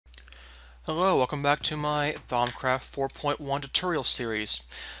Hello, welcome back to my Thaumcraft 4.1 tutorial series.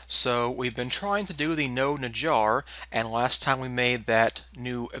 So we've been trying to do the node in a jar, and last time we made that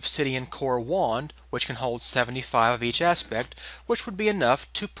new obsidian core wand, which can hold 75 of each aspect, which would be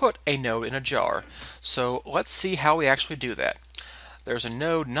enough to put a node in a jar. So let's see how we actually do that. There's a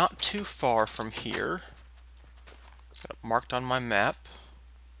node not too far from here, got it marked on my map.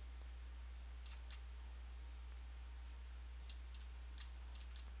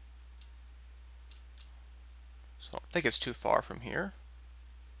 So I don't think it's too far from here.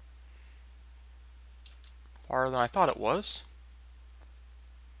 Farther than I thought it was.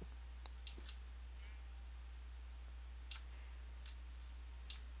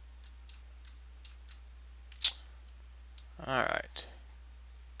 Alright,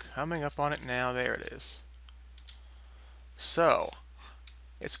 coming up on it now, there it is. So,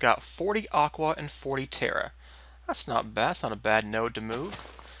 it's got 40 aqua and 40 terra. That's not bad, that's not a bad node to move.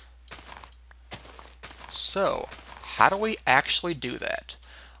 So, how do we actually do that?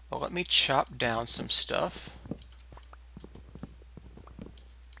 Well, let me chop down some stuff.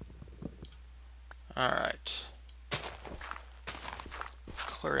 Alright.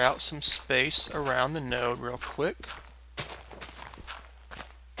 Clear out some space around the node real quick.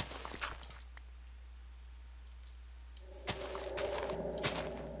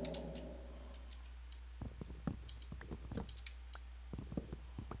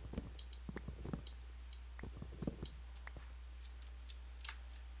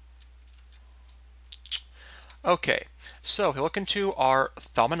 Okay, so if you look into our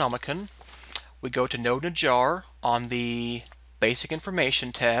Thaumanomicon, we go to Node in a Jar on the Basic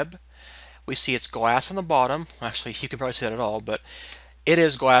Information tab. We see it's glass on the bottom. Actually, you can probably see that at all, but it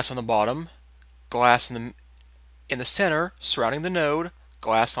is glass on the bottom, glass in the center surrounding the node,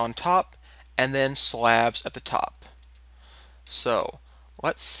 glass on top, and then slabs at the top. So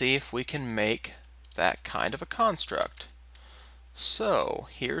let's see if we can make that kind of a construct. So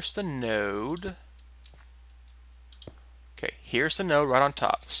here's the node. Okay, here's the node right on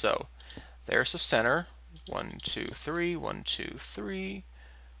top. So there's the center. 1, 2, 3, 1, 2, 3,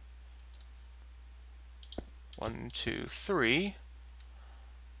 1, 2, 3.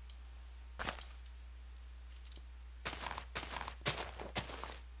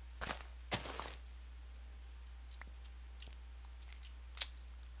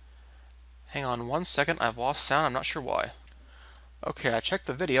 Hang on one second, I've lost sound, I'm not sure why. Okay, I checked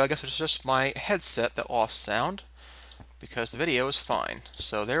the video, I guess it's just my headset that lost sound, because the video is fine.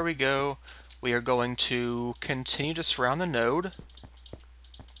 So there we go. We are going to continue to surround the node.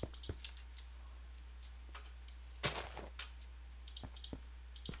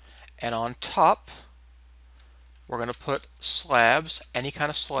 And on top, we're going to put slabs. Any kind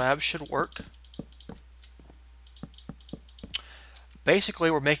of slab should work.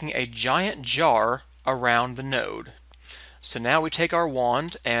 Basically, we're making a giant jar around the node. So now we take our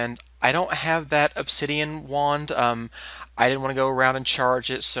wand, and I don't have that obsidian wand. I didn't want to go around and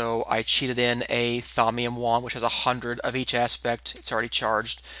charge it, so I cheated in a thaumium wand, which has 100 of each aspect. It's already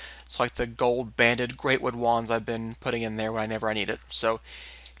charged. It's like the gold banded greatwood wands I've been putting in there whenever I need it. So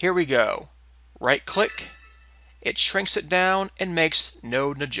here we go. Right click, it shrinks it down and makes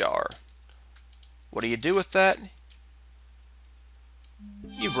node in a jar. What do you do with that?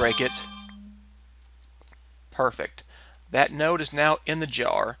 You break it. Perfect. That node is now in the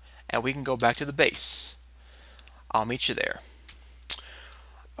jar, and we can go back to the base. I'll meet you there.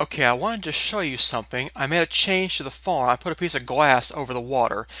 Okay, I wanted to show you something. I made a change to the farm. I put a piece of glass over the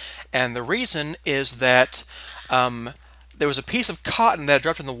water, and the reason is that there was a piece of cotton that had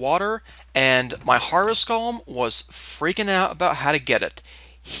dropped in the water, and my harvest golem was freaking out about how to get it.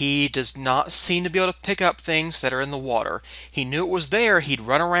 He does not seem to be able to pick up things that are in the water. He knew it was there. He'd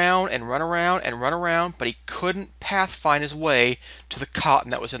run around and run around and run around, but he couldn't pathfind his way to the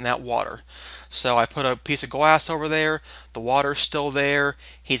cotton that was in that water. So I put a piece of glass over there. The water's still there.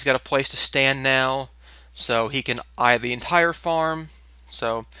 He's got a place to stand now, so he can eye the entire farm.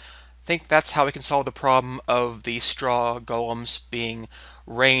 So I think that's how we can solve the problem of the straw golems being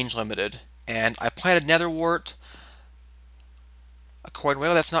range limited. And I planted netherwort. Accordingly,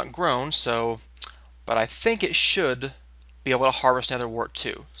 well, that's not grown, so, but I think it should be able to harvest netherwort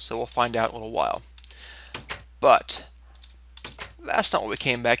too. So we'll find out in a little while. But that's not what we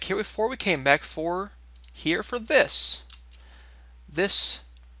came back here for. We came back for this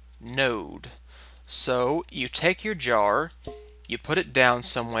node. So you take your jar, you put it down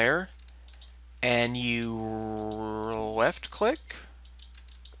somewhere, and you left click,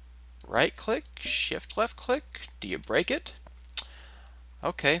 right click, shift left click. Do you break it?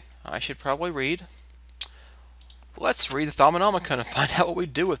 Okay, I should probably read. Let's read the Thaumanomicon and find out what we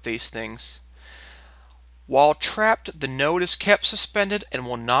do with these things. While trapped, the node is kept suspended and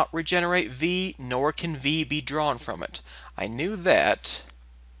will not regenerate V, nor can V be drawn from it. I knew that.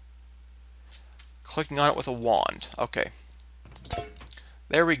 Clicking on it with a wand. Okay.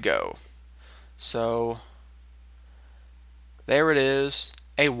 There we go. So, there it is.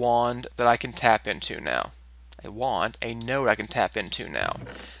 A wand that I can tap into now. A node I can tap into now.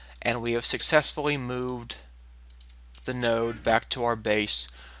 And we have successfully moved the node back to our base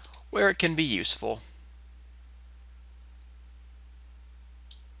where it can be useful.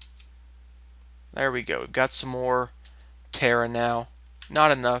 There we go. We've got some more Terra now. Not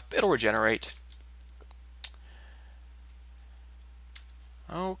enough. It'll regenerate.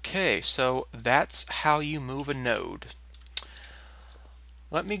 Okay, so that's how you move a node.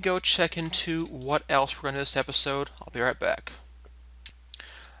 Let me go check into what else we're going to do this episode. I'll be right back.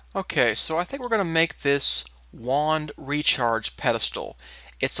 Okay, so I think we're going to make this wand recharge pedestal.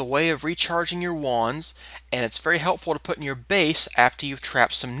 It's a way of recharging your wands, and it's very helpful to put in your base after you've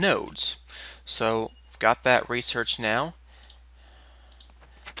trapped some nodes. So, I've got that researched now,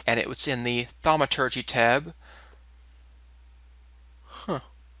 and it was in the Thaumaturgy tab,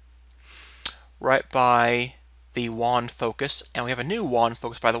 right by the wand focus, and we have a new wand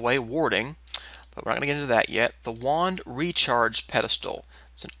focus, by the way, warding, but we're not going to get into that yet. The wand recharge pedestal.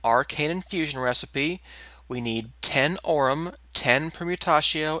 It's an arcane infusion recipe. We need 10 aurum, 10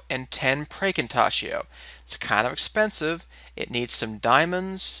 permutatio, and 10 praecantatio. It's kind of expensive. It needs some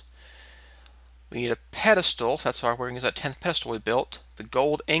diamonds. We need a pedestal. That's why we're going to use that 10th pedestal we built. The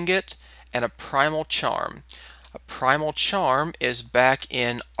gold ingot, and a primal charm. A primal charm is back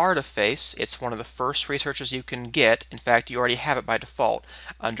in Artiface. It's one of the first researches you can get. In fact, you already have it by default.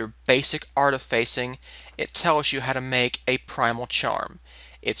 Under basic artifacing, it tells you how to make a primal charm.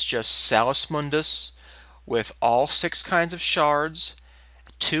 It's just Salus Mundus with all 6 kinds of shards,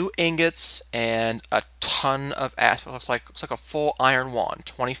 2 ingots, and a ton of aspect. Looks like a full iron wand,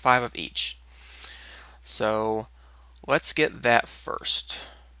 25 of each. So let's get that first.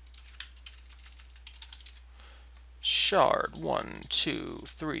 Shard 1, 2,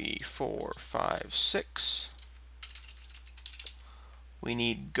 3, 4, 5, 6. We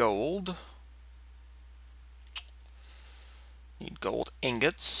need gold. Need gold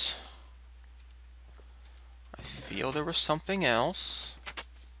ingots. I feel there was something else.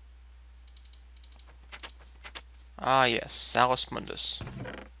 Ah yes, Salus Mundus.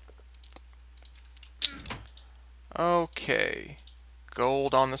 Okay.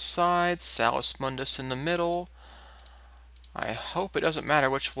 Gold on the side, Salus Mundus in the middle. I hope it doesn't matter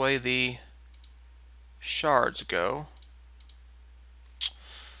which way the shards go.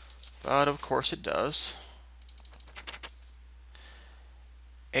 But of course it does.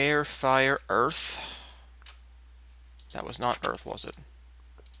 Air, fire, earth. That was not earth, was it?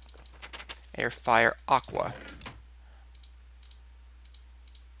 Air, fire, aqua.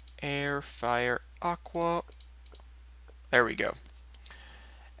 Air, fire, aqua. There we go.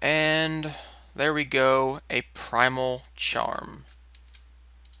 And there we go, a primal charm.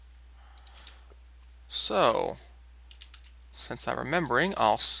 So, since I'm remembering,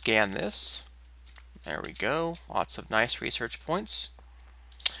 I'll scan this. There we go, lots of nice research points.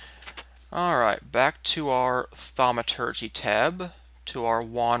 Alright, back to our Thaumaturgy tab, to our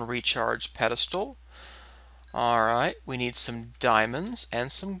wand recharge pedestal. Alright, we need some diamonds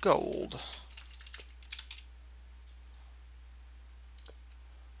and some gold.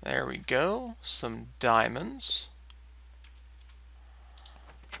 There we go, some diamonds.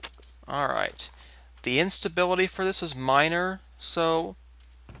 Alright, the instability for this is minor, so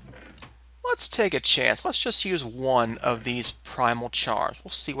let's take a chance. Let's just use one of these primal charms.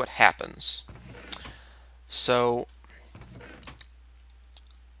 We'll see what happens. So,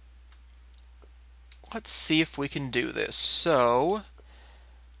 let's see if we can do this. So,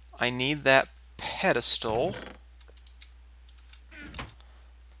 I need that pedestal.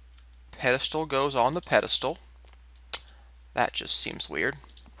 Pedestal goes on the pedestal. That just seems weird.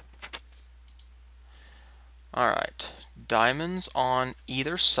 Alright, diamonds on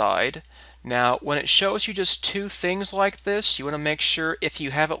either side. Now, when it shows you just 2 things like this, you want to make sure, if you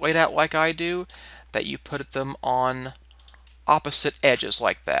have it laid out like I do, that you put them on opposite edges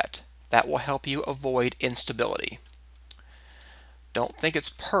like that. That will help you avoid instability. Don't think it's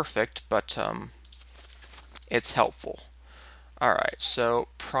perfect, but it's helpful. Alright, so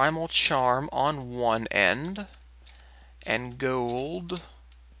primal charm on one end, and gold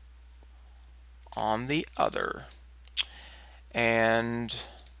on the other. And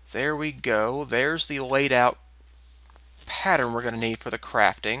there we go. There's the laid out pattern we're going to need for the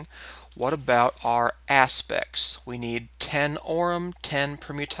crafting. What about our aspects? We need 10 aurum, 10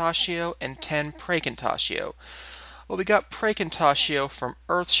 permutatio, and 10 praecontatio. Well, we got praecontatio from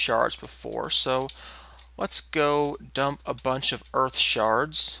earth shards before, so let's go dump a bunch of earth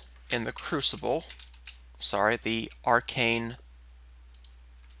shards in the crucible. Sorry, the arcane.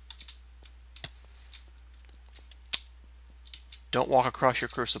 Don't walk across your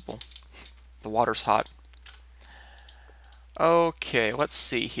crucible. The water's hot. Okay, let's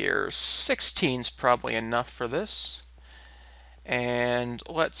see here. 16's probably enough for this. And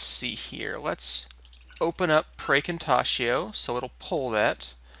let's see here. Let's open up praecontatio, so it'll pull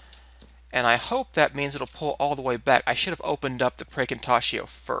that. And I hope that means it'll pull all the way back. I should have opened up the praecontatio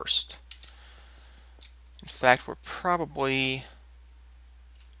first. In fact, we're probably...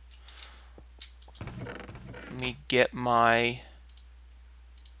 Let me get my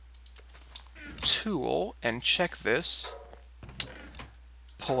tool and check this.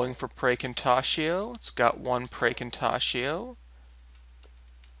 Pulling for praecontatio. It's got one praecontatio.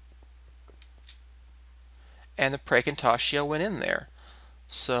 And the praecontatio went in there.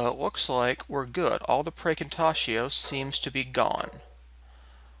 So it looks like we're good. All the praecontatio seems to be gone.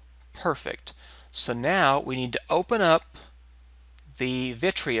 Perfect. So now we need to open up the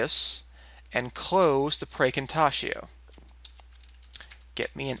vitreous and close the praecontatio.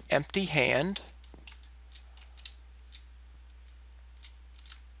 Get me an empty hand.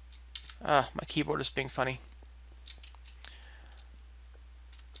 My keyboard is being funny.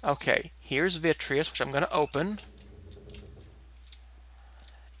 Okay, here's vitreous, which I'm going to open.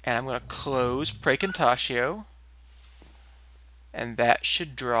 And I'm going to close praecontatio. And that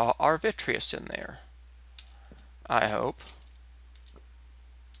should draw our vitreous in there. I hope.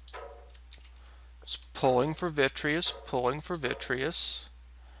 It's pulling for vitreous, pulling for vitreous.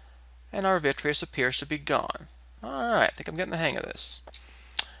 And our vitreous appears to be gone. Alright, I think I'm getting the hang of this.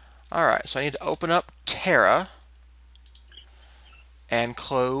 Alright, so I need to open up Terra and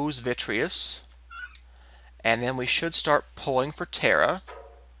close vitreous. And then we should start pulling for Terra.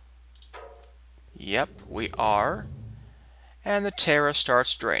 Yep, we are. And the Terra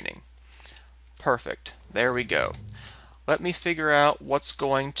starts draining. Perfect. There we go. Let me figure out what's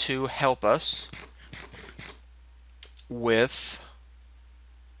going to help us with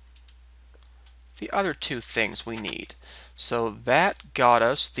the other two things we need. So that got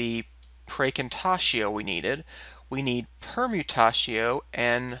us the praecontatio we needed. We need permutatio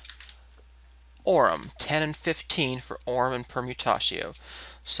and aurum. 10 and 15 for aurum and permutatio.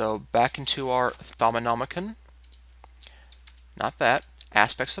 So back into our Thaumonomicon. Not that.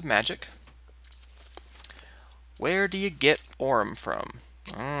 Aspects of magic. Where do you get aurum from?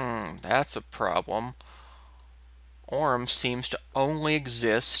 That's a problem. Aurum seems to only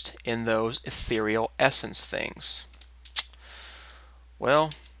exist in those ethereal essence things.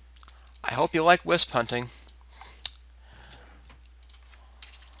 Well, I hope you like wisp hunting.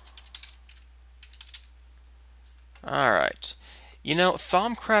 Alright. You know,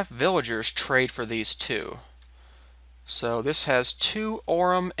 Thaumcraft villagers trade for these too. So this has 2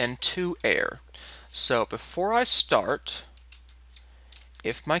 aurum and 2 air. So before I start,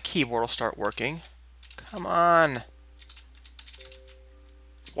 if my keyboard will start working, come on,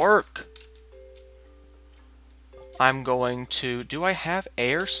 work. I'm going to, do I have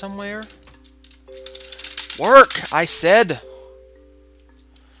air somewhere? Work, I said.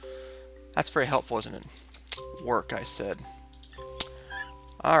 That's very helpful, isn't it? Work, I said.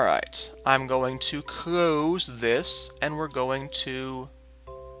 Alright, I'm going to close this, and we're going to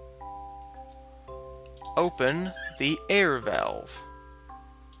open the air valve.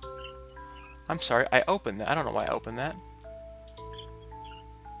 I'm sorry, I opened that. I don't know why I opened that.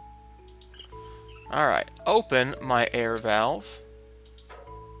 Alright, open my air valve.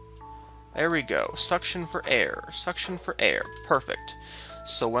 There we go. Suction for air. Suction for air. Perfect.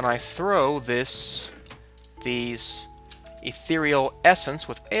 So when I throw these ethereal essence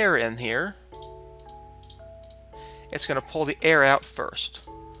with air in here, it's going to pull the air out first.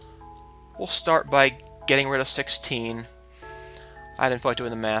 We'll start by getting rid of 16. I didn't feel like doing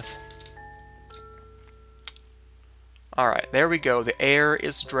the math. Alright, there we go. The air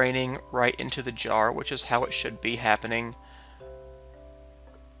is draining right into the jar, which is how it should be happening.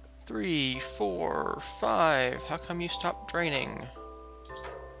 3, 4, 5. How come you stopped draining?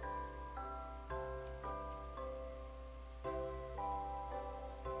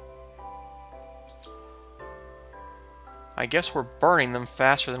 I guess we're burning them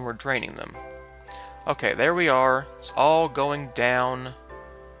faster than we're draining them. Okay, there we are. It's all going down.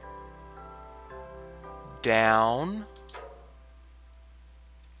 Down.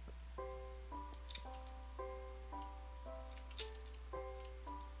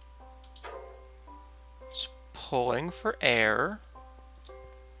 pulling for air.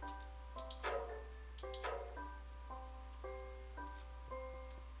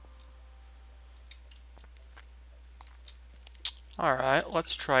 Alright,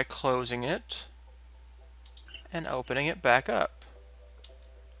 let's try closing it and opening it back up.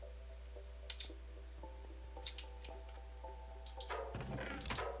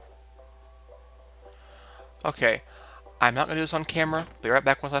 Okay, I'm not going to do this on camera. Be right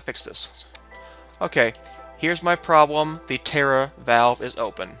back once I fix this. Okay, here's my problem. The Terra valve is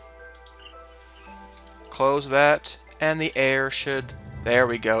open. Close that, and the air should... There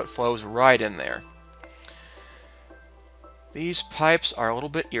we go, it flows right in there. These pipes are a little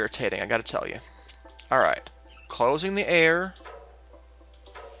bit irritating, I gotta tell you. Alright, closing the air.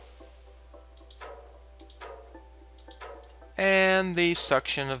 And the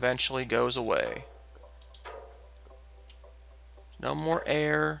suction eventually goes away. No more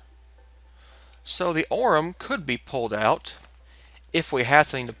air. So the Aurum could be pulled out if we had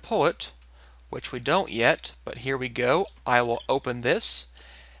something to pull it, which we don't yet, but here we go. I will open this,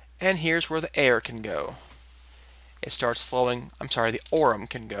 and here's where the air can go. It starts flowing, I'm sorry, the Aurum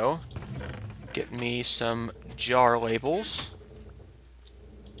can go. Get me some jar labels.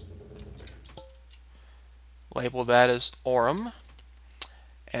 Label that as Aurum.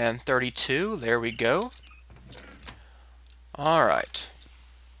 And 32, there we go. Alright.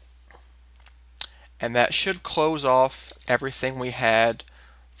 And that should close off everything we had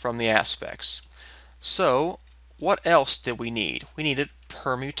from the aspects. So, what else did we need? We needed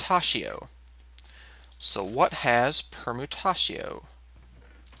permutatio. So what has permutatio?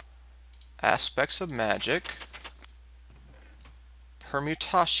 Aspects of magic.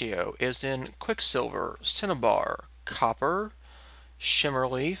 Permutatio is in quicksilver, cinnabar, copper,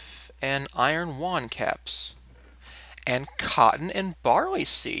 shimmerleaf, and iron wand caps. And cotton and barley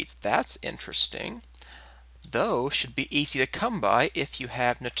seeds. That's interesting. Those should be easy to come by if you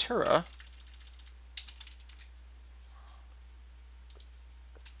have Natura.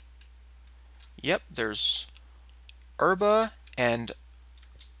 Yep, there's herba and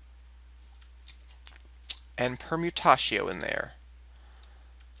permutatio in there.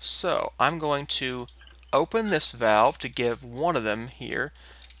 So I'm going to open this valve to give one of them here.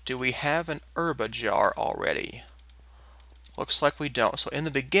 Do we have an herba jar already? Looks like we don't. So in the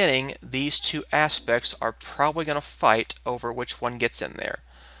beginning, these two aspects are probably going to fight over which one gets in there.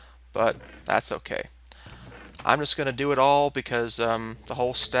 But that's okay. I'm just going to do it all because the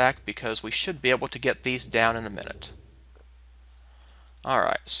whole stack, because we should be able to get these down in a minute.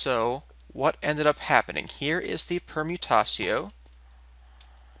 Alright, so what ended up happening? Here is the permutatio.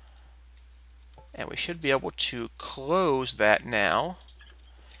 And we should be able to close that now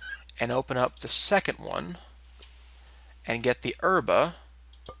and open up the second one and get the herba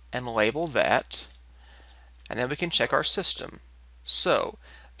and label that, and then we can check our system. So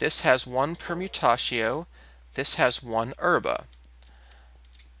this has one permutatio, this has one herba.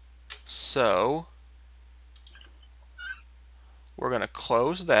 So we're going to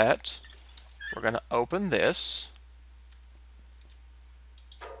close that, we're going to open this.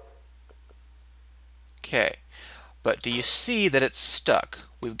 Okay, but do you see that it's stuck?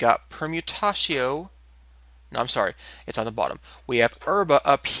 We've got permutatio. No, I'm sorry, it's on the bottom. We have herba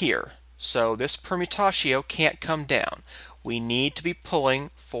up here, so this permutatio can't come down. We need to be pulling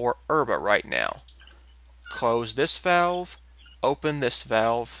for herba right now. Close this valve, open this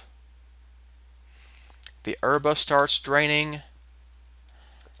valve. The herba starts draining,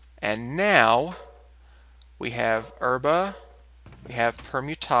 and now we have herba, we have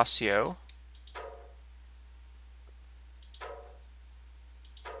permutatio.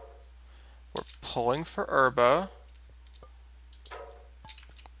 We're pulling for herba.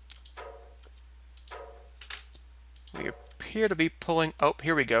 We appear to be pulling... Oh,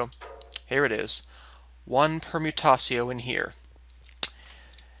 here we go. Here it is. One permutatio in here.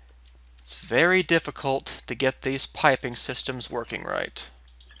 It's very difficult to get these piping systems working right.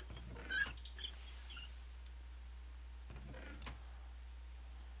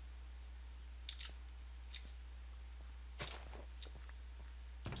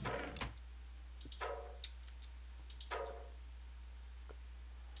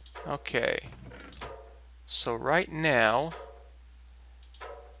 Okay, so right now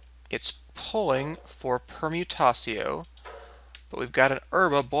it's pulling for permutatio, but we've got an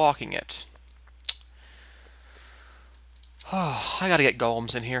herba blocking it. Oh, I gotta get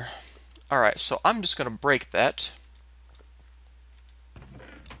golems in here. Alright, so I'm just gonna break that.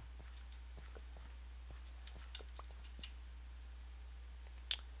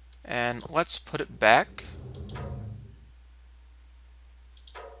 And let's put it back.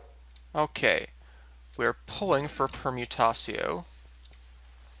 Okay, we're pulling for permutatio,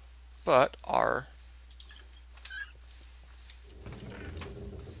 but our...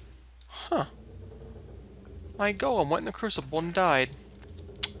 Huh. My golem went in the crucible and died.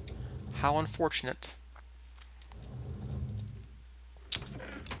 How unfortunate.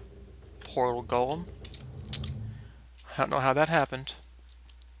 Poor little golem. I don't know how that happened.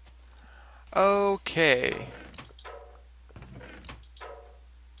 Okay.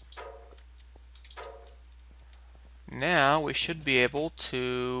 Now we should be able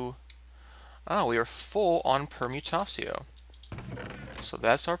to... Oh, we are full on permutatio. So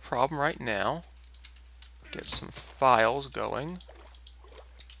that's our problem right now. Get some files going.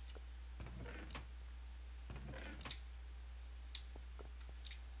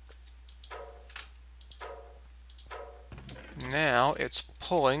 Now it's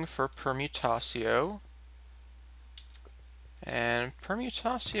pulling for permutatio. And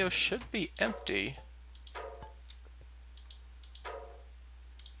permutatio should be empty.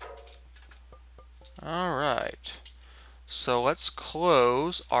 Alright. So let's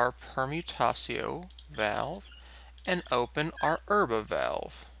close our permutatio valve and open our herba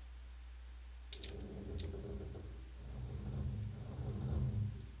valve.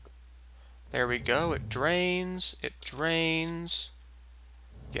 There we go, it drains,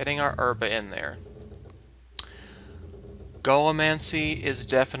 getting our herba in there. Golemancy is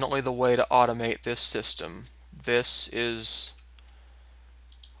definitely the way to automate this system. This is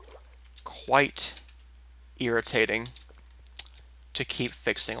quite irritating to keep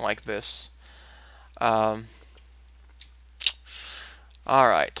fixing like this. Alright,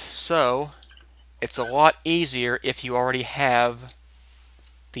 so it's a lot easier if you already have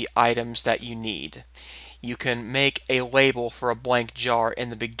the items that you need. You can make a label for a blank jar in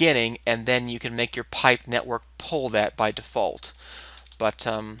the beginning, and then you can make your pipe network pull that by default. But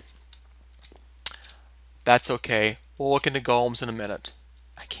that's okay. We'll look into golems in a minute.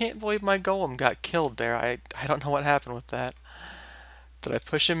 I can't believe my golem got killed there. I don't know what happened with that. Did I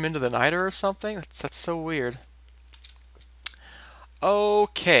push him into the niter or something? That's so weird.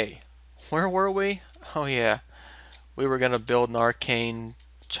 Okay, where were we? Oh yeah, we were gonna build an arcane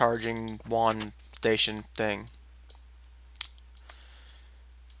charging wand station thing.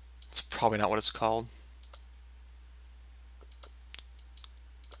 It's probably not what it's called.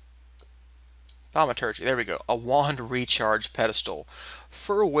 Thaumaturgy, there we go. A wand recharge pedestal,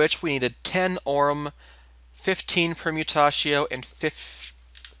 for which we needed 10 aurum, 15 permutatio, and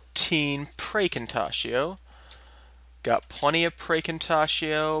 15 praecantatio. Got plenty of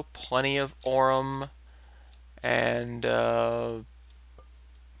praecantatio, plenty of aurum, and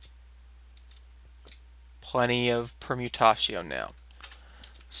plenty of permutatio now.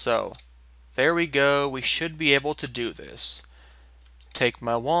 So, there we go. We should be able to do this. Take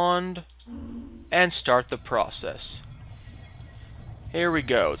my wand and start the process. Here we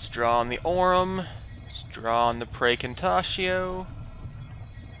go. Let's draw on the aurum. Let's draw on the praecantatio.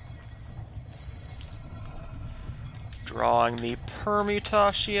 Drawing the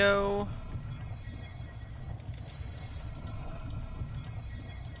permutatio.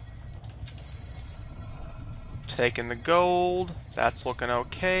 Taking the gold. That's looking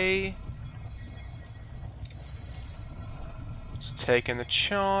okay. Just taking the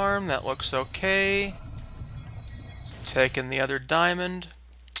charm. That looks okay. Taking the other diamond.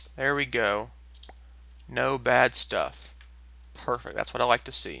 There we go. No bad stuff. Perfect. That's what I like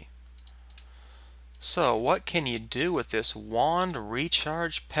to see. So, what can you do with this wand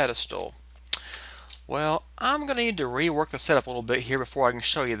recharge pedestal? Well, I'm going to need to rework the setup a little bit here before I can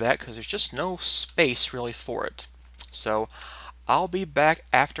show you that, because there's just no space really for it. So, I'll be back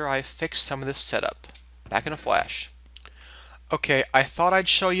after I fix some of this setup. Back in a flash. Okay, I thought I'd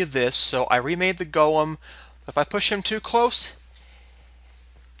show you this, so I remade the golem. If I push him too close,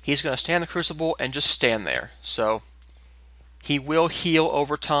 he's going to stand in the crucible and just stand there. So, he will heal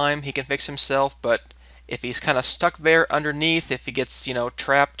over time. He can fix himself, but if he's kind of stuck there underneath, if he gets,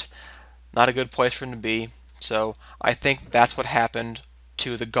 trapped, not a good place for him to be. So I think that's what happened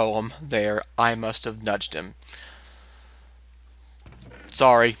to the golem there. I must have nudged him.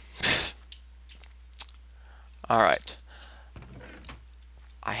 Sorry. Alright.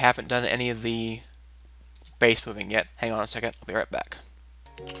 I haven't done any of the base moving yet. Hang on a second. I'll be right back.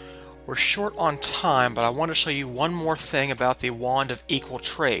 We're short on time, but I want to show you one more thing about the Wand of Equal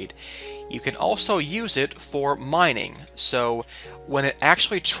Trade. You can also use it for mining. So when it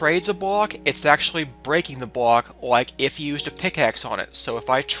actually trades a block, it's actually breaking the block like if you used a pickaxe on it. So if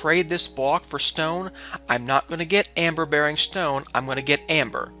I trade this block for stone, I'm not going to get amber bearing stone, I'm going to get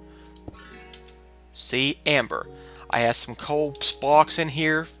amber. See, amber. I have some coal blocks in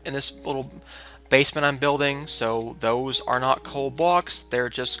here in this little basement I'm building, so those are not coal blocks, they're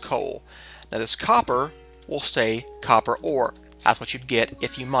just coal. Now this copper will stay copper ore. That's what you'd get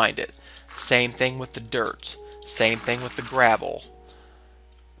if you mined it. Same thing with the dirt. Same thing with the gravel.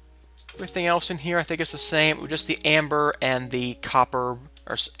 Everything else in here I think is the same, just the amber and the copper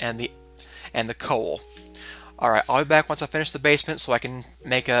and the coal. Alright, I'll be back once I finish the basement so I can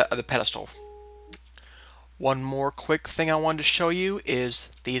make the pedestal. One more quick thing I wanted to show you is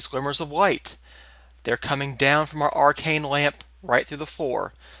these glimmers of light. They're coming down from our arcane lamp right through the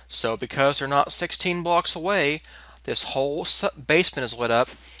floor. So because they're not 16 blocks away, this whole basement is lit up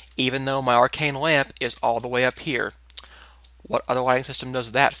even though my arcane lamp is all the way up here. What other lighting system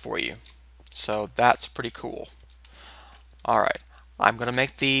does that for you? So that's pretty cool. Alright, I'm going to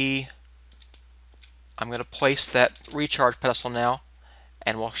place that recharge pedestal now,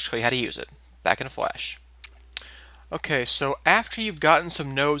 and we'll show you how to use it. Back in a flash. Okay, so after you've gotten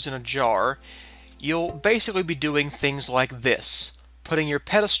some nodes in a jar, you'll basically be doing things like this. Putting your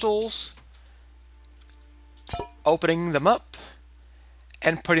pedestals, opening them up,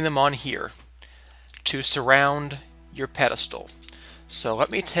 and putting them on here to surround your pedestal. So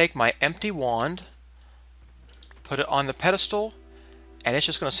let me take my empty wand, put it on the pedestal, and it's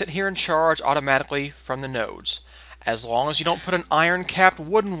just going to sit here and charge automatically from the nodes. As long as you don't put an iron-capped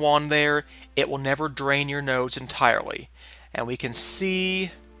wooden wand there, it will never drain your nodes entirely. And we can see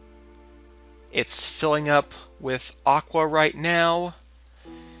it's filling up with aqua right now.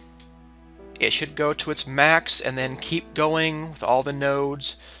 It should go to its max and then keep going with all the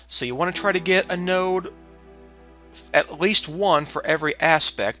nodes. So you want to try to get a node, at least one for every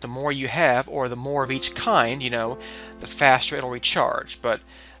aspect. The more you have, or the more of each kind, the faster it'll recharge. But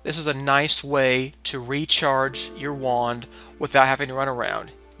this is a nice way to recharge your wand without having to run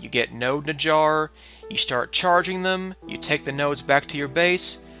around. You get node in a jar, you start charging them, you take the nodes back to your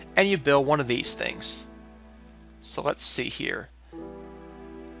base, and you build one of these things. So let's see here.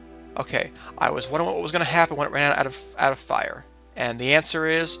 Okay, I was wondering what was going to happen when it ran out of fire. And the answer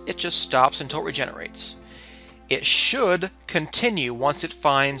is, it just stops until it regenerates. It should continue once it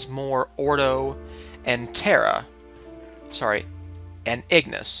finds more Ordo and Terra. Sorry, and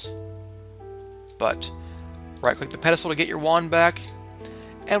Ignis. But right-click the pedestal to get your wand back,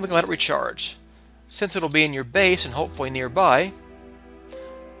 and we can let it recharge. Since it'll be in your base and hopefully nearby,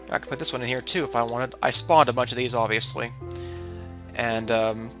 I can put this one in here too if I wanted. I spawned a bunch of these, obviously, and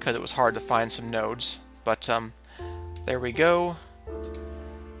because it was hard to find some nodes. But there we go.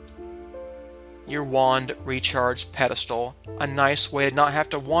 Your wand recharged pedestal. A nice way to not have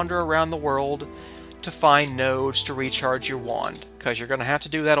to wander around the world to find nodes to recharge your wand, because you're going to have to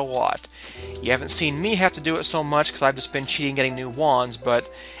do that a lot. You haven't seen me have to do it so much because I've just been cheating getting new wands,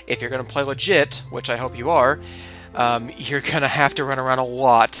 but if you're going to play legit, which I hope you are, you're going to have to run around a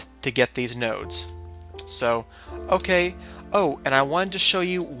lot to get these nodes. So, okay. Oh, and I wanted to show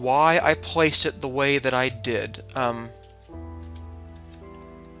you why I placed it the way that I did.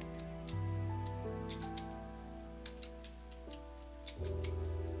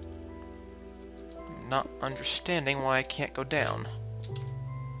 Not understanding why I can't go down.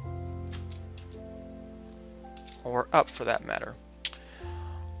 Or up, for that matter.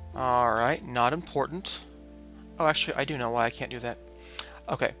 Alright, not important. Oh, actually, I do know why I can't do that.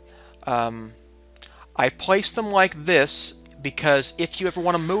 Okay. I placed them like this because if you ever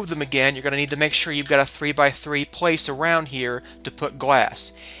want to move them again, you're going to need to make sure you've got a 3x3 place around here to put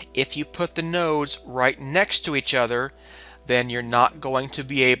glass. If you put the nodes right next to each other, then you're not going to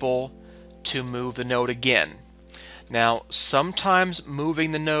be able to move the node again. Now, sometimes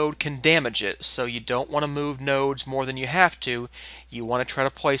moving the node can damage it, so you don't want to move nodes more than you have to. You want to try to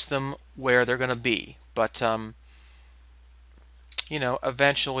place them where they're going to be. But,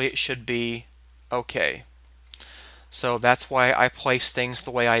 eventually it should be okay. So that's why I placed things the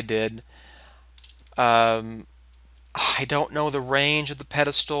way I did. I don't know the range of the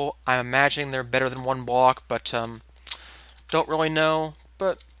pedestal. I'm imagining they're better than 1 block, but don't really know.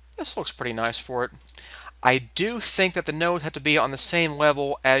 But this looks pretty nice for it. I do think that the nodes have to be on the same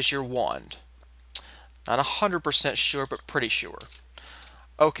level as your wand. Not 100% sure, but pretty sure.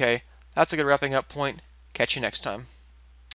 Okay, that's a good wrapping up point. Catch you next time.